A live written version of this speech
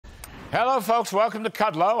Hello, folks. Welcome to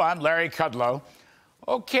Kudlow. I'm Larry Kudlow.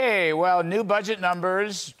 Okay, well, new budget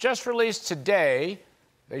numbers just released today.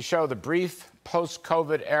 They show the brief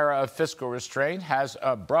post-COVID era of fiscal restraint has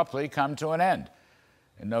abruptly come to an end.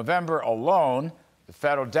 In November alone, the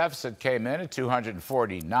federal deficit came in at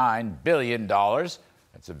 $249 billion.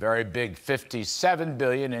 That's a very big $57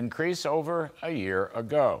 billion increase over a year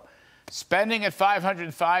ago. Spending at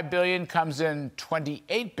 $505 billion comes in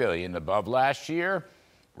 $28 billion above last year.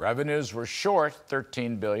 Revenues were short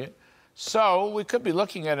 $13 billion. So we could be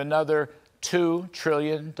looking at another $2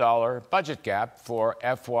 trillion budget gap for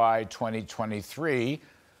FY 2023.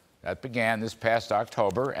 That began this past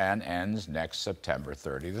October and ends next September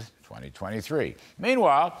 30th, 2023.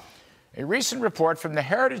 Meanwhile, a recent report from the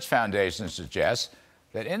Heritage Foundation suggests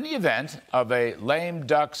that in the event of a lame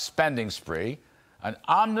duck spending spree, an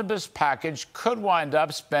omnibus package could wind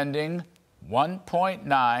up spending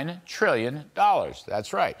 $1.9 trillion.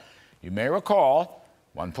 That's right. You may recall,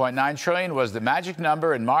 $1.9 trillion was the magic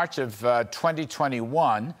number in March of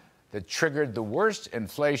 2021 that triggered the worst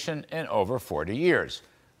inflation in over 40 years.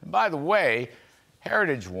 And by the way,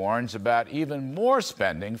 Heritage warns about even more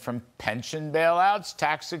spending from pension bailouts,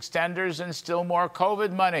 tax extenders, and still more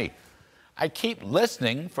COVID money. I keep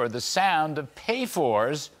listening for the sound of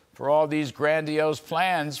pay-fors for all these grandiose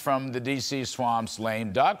plans from the D.C. swamp's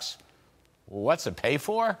lame ducks. Well, what's a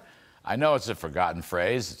pay-for? I know it's a forgotten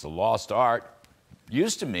phrase. It's a lost art. It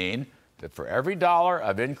used to mean that for every dollar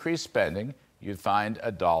of increased spending, you'd find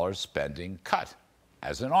a dollar spending cut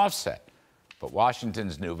as an offset. But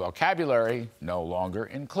Washington's new vocabulary no longer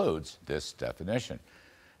includes this definition.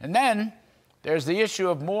 And then there's the issue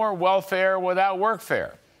of more welfare without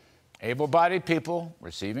workfare. Able-bodied people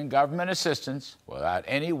receiving government assistance without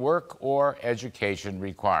any work or education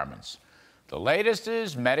requirements. The latest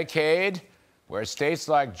is Medicaid, where states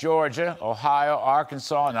like Georgia, Ohio,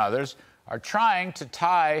 Arkansas, and others are trying to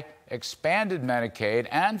tie expanded Medicaid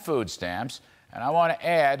and food stamps, and I want to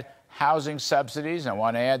add housing subsidies, I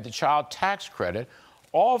want to add the child tax credit,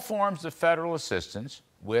 all forms of federal assistance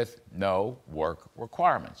with no work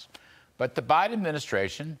requirements. But the Biden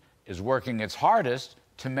administration is working its hardest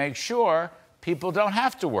to make sure people don't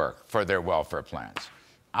have to work for their welfare plans.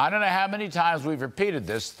 I don't know how many times we've repeated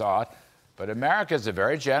this thought, but America is a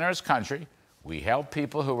very generous country. We help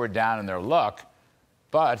people who are down in their luck,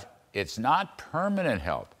 but it's not permanent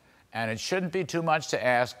help. And it shouldn't be too much to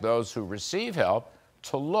ask those who receive help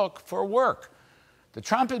to look for work. The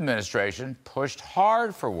Trump administration pushed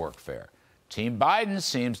hard for workfare. Team Biden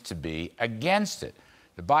seems to be against it.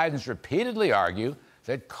 The Bidens repeatedly argue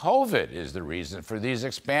that COVID is the reason for these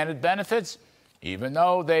expanded benefits, even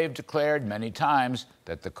though they've declared many times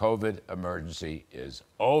that the COVID emergency is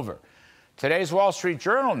over. Today's Wall Street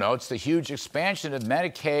Journal notes the huge expansion of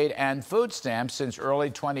Medicaid and food stamps since early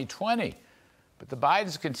 2020. But the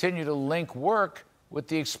Bidens continue to link work with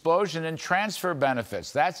the explosion in transfer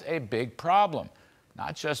benefits. That's a big problem,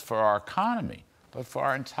 not just for our economy, but for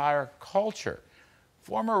our entire culture.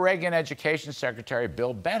 Former Reagan Education Secretary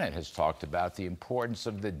Bill Bennett has talked about the importance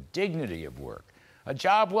of the dignity of work. A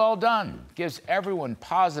job well done gives everyone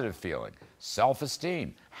positive feeling,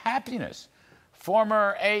 self-esteem, happiness.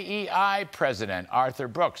 Former AEI President Arthur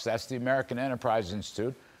Brooks, that's the American Enterprise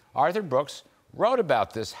Institute, Arthur Brooks wrote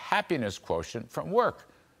about this happiness quotient from work.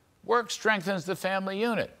 Work strengthens the family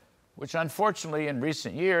unit, which unfortunately in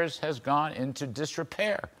recent years has gone into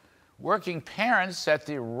disrepair. Working parents set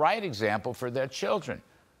the right example for their children,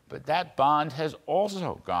 but that bond has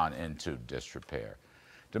also gone into disrepair.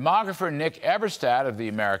 Demographer Nick Eberstadt of the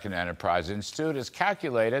American Enterprise Institute has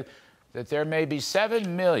calculated that there may be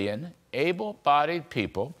 7 million able-bodied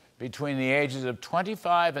people between the ages of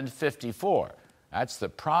 25 and 54, that's the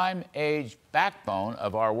prime age backbone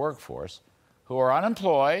of our workforce, who are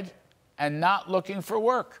unemployed and not looking for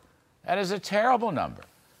work. That is a terrible number.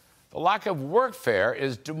 The lack of workfare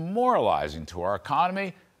is demoralizing to our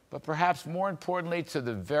economy, but perhaps more importantly to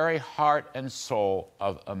the very heart and soul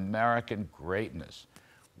of American greatness.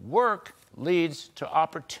 Work leads to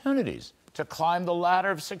opportunities to climb the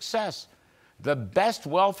ladder of success. The best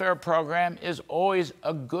welfare program is always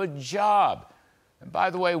a good job. And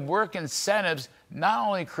by the way, work incentives not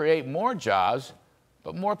only create more jobs,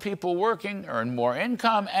 but more people working earn more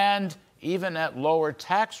income and, even at lower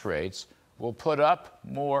tax rates, will put up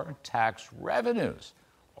more tax revenues,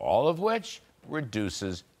 all of which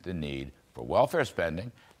reduces the need for welfare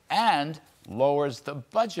spending and lowers the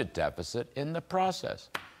budget deficit in the process.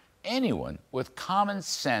 Anyone with common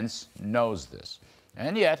sense knows this.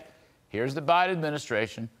 And yet, here's the Biden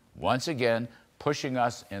administration once again pushing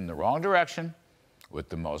us in the wrong direction with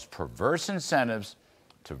the most perverse incentives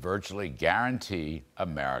to virtually guarantee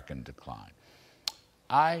American decline.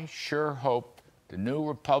 I sure hope the new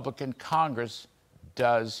Republican Congress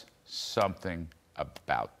does something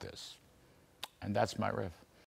about this. And that's my riff.